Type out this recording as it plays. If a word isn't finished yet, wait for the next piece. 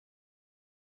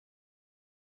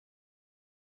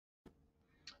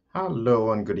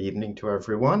Hello and good evening to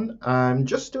everyone. I'm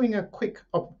just doing a quick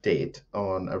update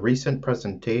on a recent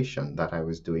presentation that I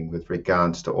was doing with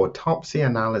regards to autopsy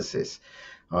analysis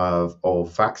of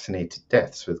vaccinated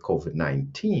deaths with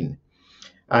COVID-19.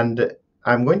 And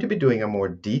I'm going to be doing a more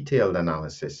detailed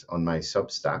analysis on my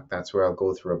Substack. That's where I'll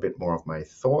go through a bit more of my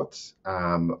thoughts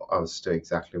as to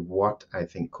exactly what I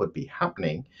think could be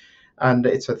happening. And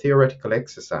it's a theoretical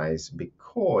exercise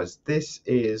because this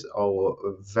is our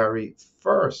very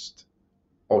first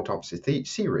autopsy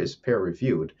series,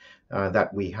 peer-reviewed,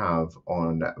 that we have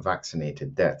on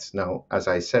vaccinated deaths. Now, as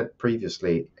I said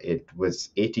previously, it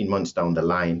was 18 months down the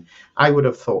line. I would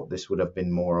have thought this would have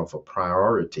been more of a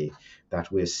priority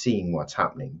that we're seeing what's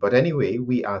happening. But anyway,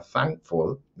 we are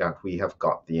thankful that we have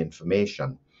got the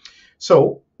information.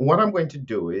 So what I'm going to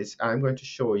do is I'm going to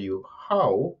show you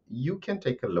how you can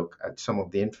take a look at some of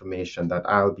the information that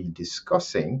I'll be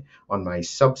discussing on my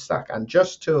Substack. And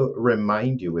just to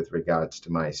remind you with regards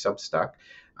to my Substack,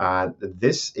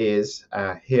 this is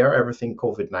Here Everything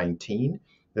COVID-19.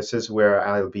 This is where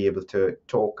I'll be able to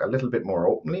talk a little bit more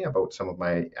openly about some of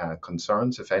my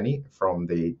concerns, if any, from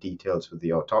the details with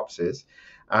the autopsies.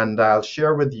 And I'll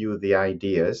share with you the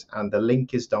ideas, and the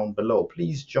link is down below.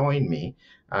 Please join me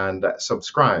and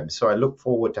subscribe. So I look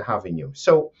forward to having you.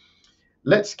 So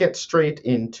let's get straight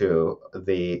into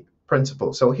the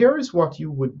principle. So here is what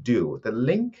you would do. The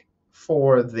link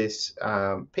for this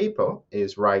paper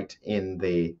is right in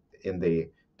the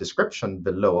description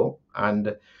below.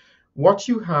 And what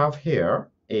you have here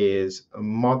is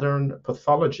modern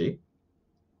pathology,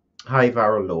 high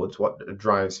viral loads, what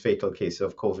drives fatal cases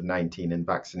of COVID-19 in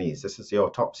vaccinees. This is the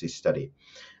autopsy study.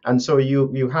 And so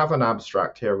you have an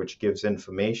abstract here which gives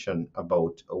information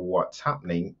about what's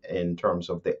happening in terms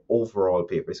of the overall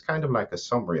paper. It's kind of like a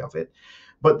summary of it.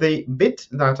 But the bit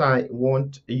that I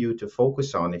want you to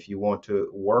focus on, if you want to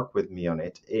work with me on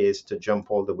it, is to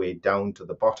jump all the way down to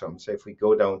the bottom. So if we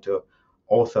go down to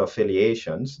author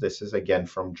affiliations, this is again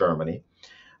from Germany.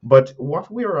 But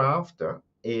what we're after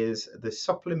is the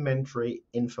supplementary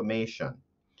information.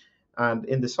 And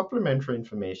in the supplementary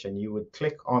information, you would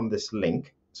click on this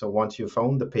link. So once you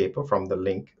found the paper from the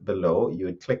link below, you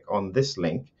would click on this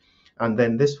link, and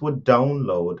then this would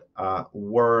download a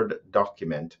Word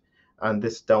document. And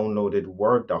this downloaded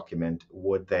Word document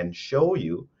would then show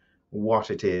you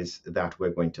what it is that we're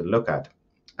going to look at.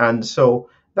 And so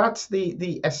that's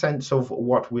the essence of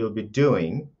what we'll be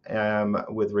doing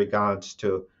with regards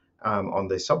to on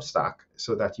the Substack,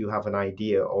 so that you have an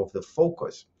idea of the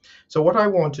focus. So what I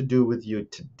want to do with you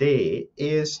today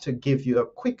is to give you a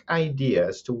quick idea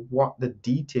as to what the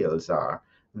details are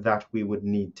that we would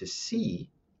need to see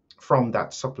from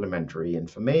that supplementary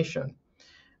information.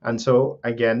 And so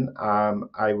again,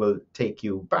 I will take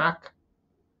you back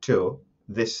to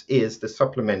this is the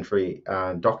supplementary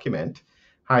document,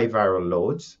 high viral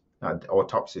loads,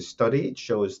 autopsy study. It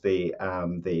shows the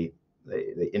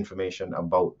information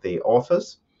about the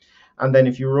authors. And then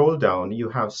if you roll down, you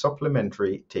have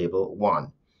supplementary table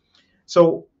 1.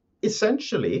 So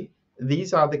essentially,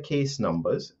 these are the case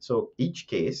numbers. So each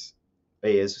case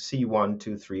is C1,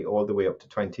 2, 3, all the way up to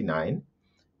 29.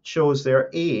 Shows their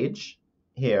age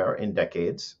here in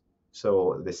decades.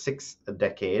 So the 6th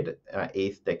decade,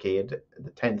 8th decade,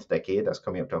 the 10th decade, that's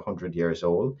coming up to 100 years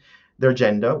old. Their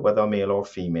gender, whether male or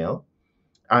female,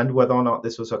 and whether or not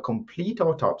this was a complete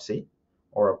autopsy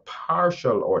or a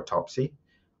partial autopsy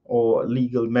or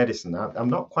legal medicine. I'm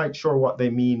not quite sure what they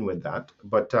mean with that,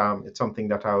 but it's something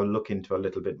that I will look into a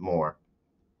little bit more.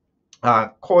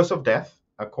 Cause of death,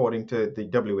 according to the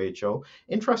WHO.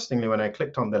 Interestingly, when I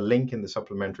clicked on the link in the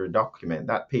supplementary document,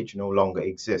 that page no longer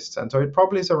exists. And so it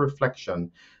probably is a reflection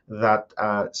that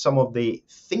some of the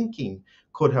thinking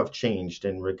could have changed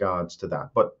in regards to that.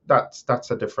 But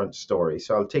that's a different story.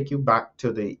 So I'll take you back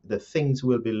to the things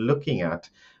we'll be looking at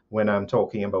when I'm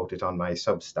talking about it on my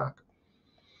Substack.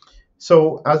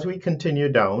 So as we continue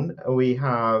down, we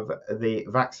have the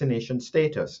vaccination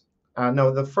status.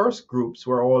 Now, the first groups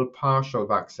were all partial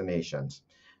vaccinations.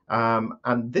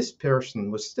 And this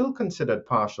person was still considered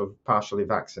partially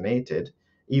vaccinated,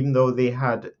 even though they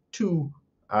had 2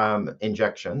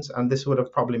 injections. And this would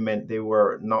have probably meant they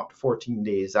were not 14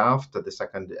 days after the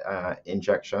second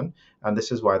injection. And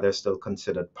this is why they're still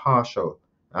considered partial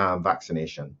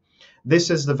vaccination.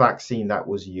 This is the vaccine that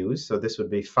was used. So this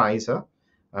would be Pfizer,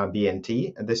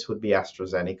 BNT, and this would be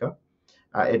AstraZeneca.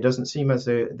 It doesn't seem as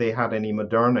though they had any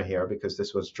Moderna here because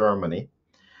this was Germany.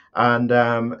 And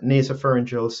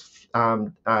nasopharyngeal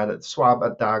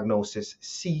swab diagnosis,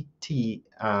 CT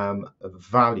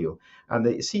value. And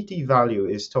the CT value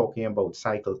is talking about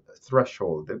cycle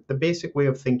threshold. The basic way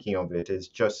of thinking of it is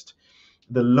just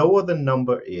The lower the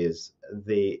number is,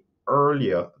 the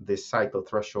earlier this cycle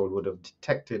threshold would have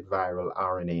detected viral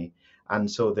RNA. And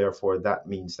so therefore that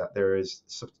means that there is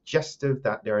suggestive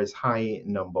that there is high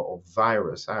number of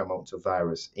virus, high amounts of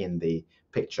virus in the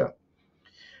picture.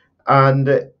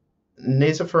 And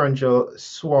nasopharyngeal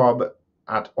swab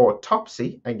at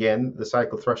autopsy, again, the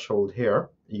cycle threshold here,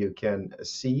 you can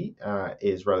see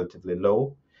is relatively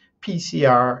low.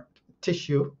 PCR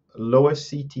tissue, lowest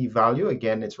CT value,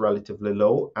 again, it's relatively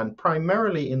low, and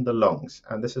primarily in the lungs,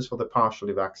 and this is for the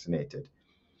partially vaccinated.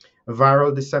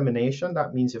 Viral dissemination,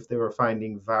 that means if they were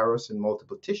finding virus in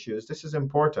multiple tissues, this is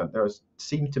important. There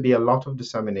seems to be a lot of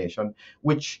dissemination,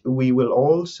 which we will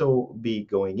also be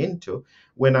going into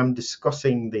when I'm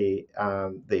discussing the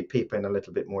paper in a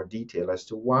little bit more detail as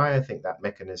to why I think that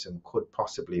mechanism could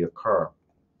possibly occur.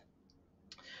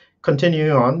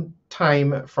 Continuing on,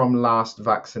 time from last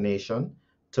vaccination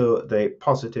to the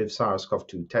positive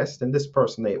SARS-CoV-2 test. In this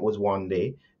person, it was 1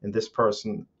 day. In this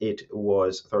person, it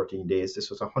was 13 days. This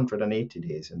was 180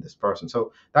 days in this person.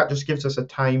 So that just gives us a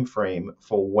time frame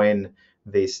for when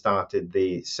they started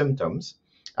the symptoms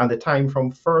and the time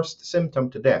from first symptom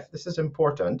to death. This is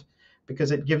important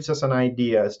because it gives us an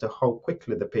idea as to how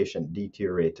quickly the patient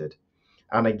deteriorated.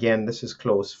 And again, this is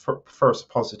close for first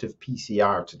positive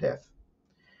PCR to death.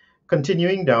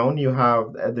 Continuing down, you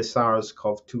have the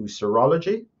SARS-CoV-2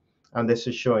 serology, and this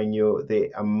is showing you the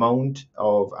amount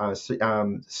of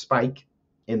spike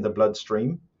in the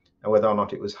bloodstream, and whether or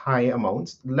not it was high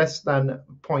amounts. Less than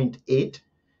 0.8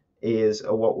 is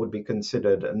what would be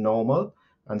considered normal,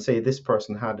 and say this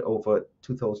person had over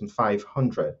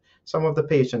 2,500. Some of the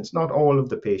patients, not all of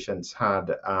the patients,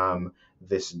 had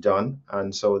this done,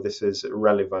 and so this is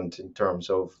relevant in terms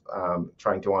of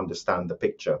trying to understand the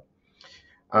picture.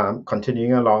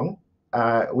 Continuing along,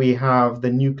 we have the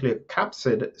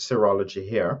nucleocapsid serology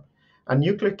here. And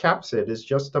nucleocapsid is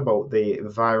just about the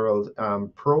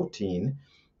viral protein,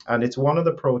 and it's one of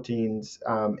the proteins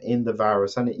in the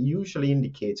virus, and it usually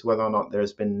indicates whether or not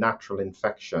there's been natural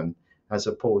infection as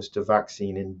opposed to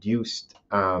vaccine-induced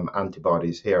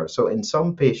antibodies here. So in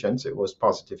some patients, it was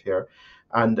positive here.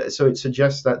 And so it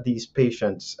suggests that these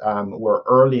patients were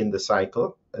early in the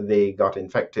cycle, they got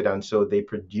infected, and so they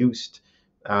produced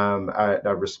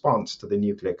a response to the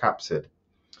nucleocapsid.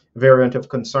 Variant of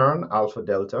concern, alpha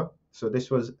delta. So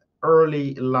this was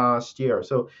early last year.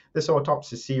 So this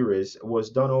autopsy series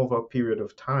was done over a period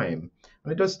of time,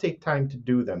 and it does take time to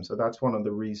do them. So that's one of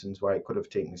the reasons why it could have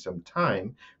taken some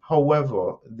time.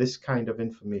 However, this kind of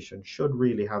information should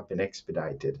really have been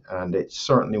expedited, and it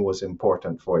certainly was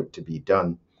important for it to be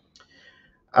done.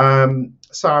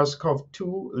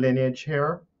 SARS-CoV-2 lineage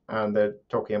here, and they're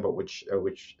talking about which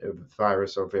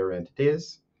virus or variant it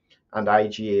is, and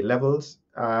IgA levels.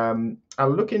 I'll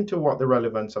look into what the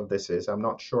relevance of this is. I'm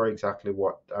not sure exactly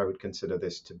what I would consider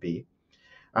this to be.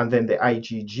 And then the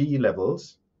IgG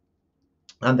levels,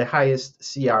 and the highest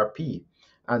CRP.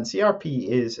 And CRP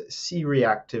is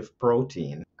c-reactive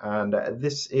protein, and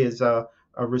this is a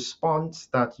response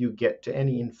that you get to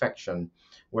any infection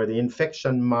where the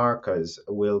infection markers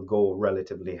will go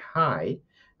relatively high.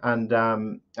 And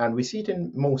we see it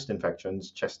in most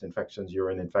infections, chest infections,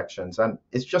 urine infections, and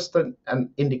it's just an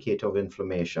indicator of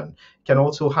inflammation. It can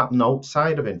also happen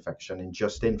outside of infection in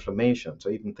just inflammation. So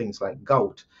even things like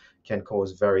gout can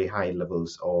cause very high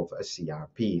levels of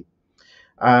CRP.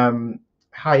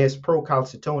 Highest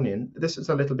procalcitonin, this is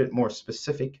a little bit more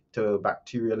specific to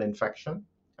bacterial infection.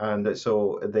 And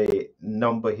so the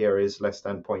number here is less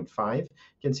than 0.5. You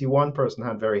can see one person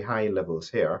had very high levels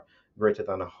here, greater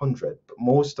than 100, but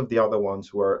most of the other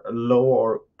ones were low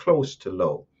or close to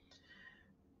low.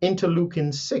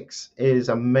 Interleukin-6 is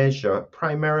a measure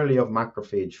primarily of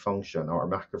macrophage function or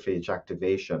macrophage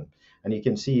activation. And you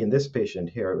can see in this patient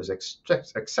here, it was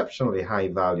exceptionally high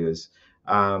values.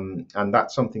 And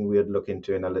that's something we would look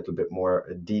into in a little bit more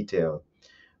detail.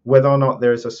 Whether or not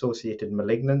there is associated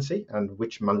malignancy and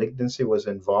which malignancy was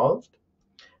involved.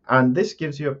 And this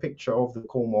gives you a picture of the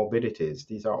comorbidities.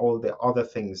 These are all the other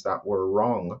things that were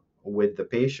wrong with the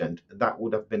patient that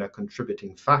would have been a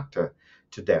contributing factor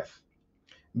to death.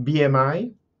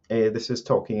 BMI, this is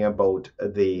talking about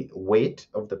the weight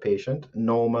of the patient.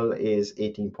 Normal is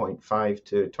 18.5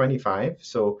 to 25.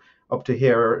 So up to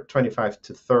here, 25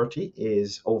 to 30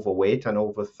 is overweight, and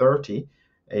over 30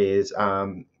 is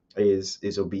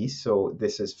obese. So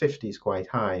this is 50 is quite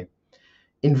high.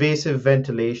 Invasive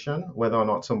ventilation, whether or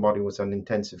not somebody was on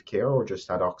intensive care or just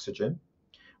had oxygen,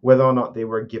 whether or not they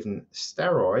were given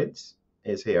steroids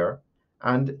is here,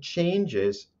 and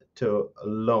changes to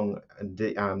lung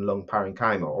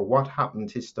parenchyma, or what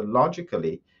happened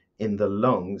histologically in the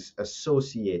lungs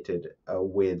associated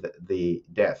with the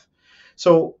death.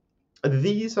 So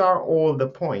these are all the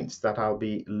points that I'll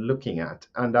be looking at,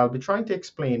 and I'll be trying to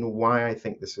explain why I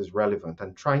think this is relevant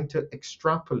and trying to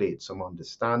extrapolate some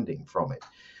understanding from it.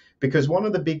 Because one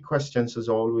of the big questions has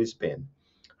always been,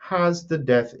 has the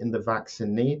death in the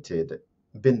vaccinated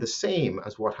been the same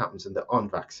as what happens in the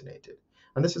unvaccinated?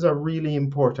 And this is a really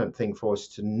important thing for us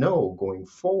to know going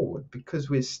forward, because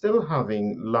we're still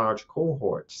having large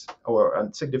cohorts or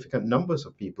significant numbers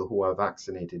of people who are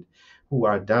vaccinated who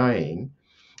are dying.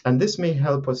 And this may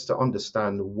help us to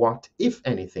understand what, if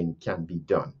anything, can be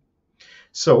done.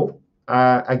 So,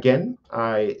 again,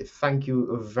 I thank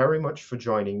you very much for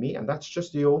joining me. And that's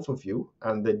just the overview,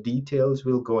 and the details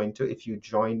we'll go into if you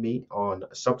join me on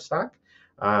Substack.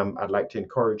 I'd like to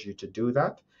encourage you to do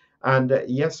that. And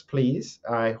yes, please,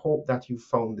 I hope that you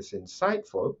found this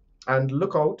insightful, and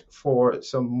look out for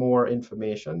some more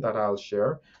information that I'll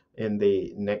share in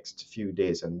the next few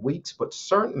days and weeks. But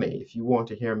certainly, if you want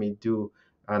to hear me do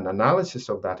an analysis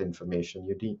of that information,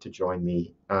 you need to join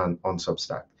me on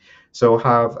Substack. So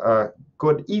have a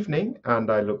good evening,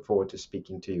 and I look forward to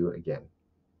speaking to you again.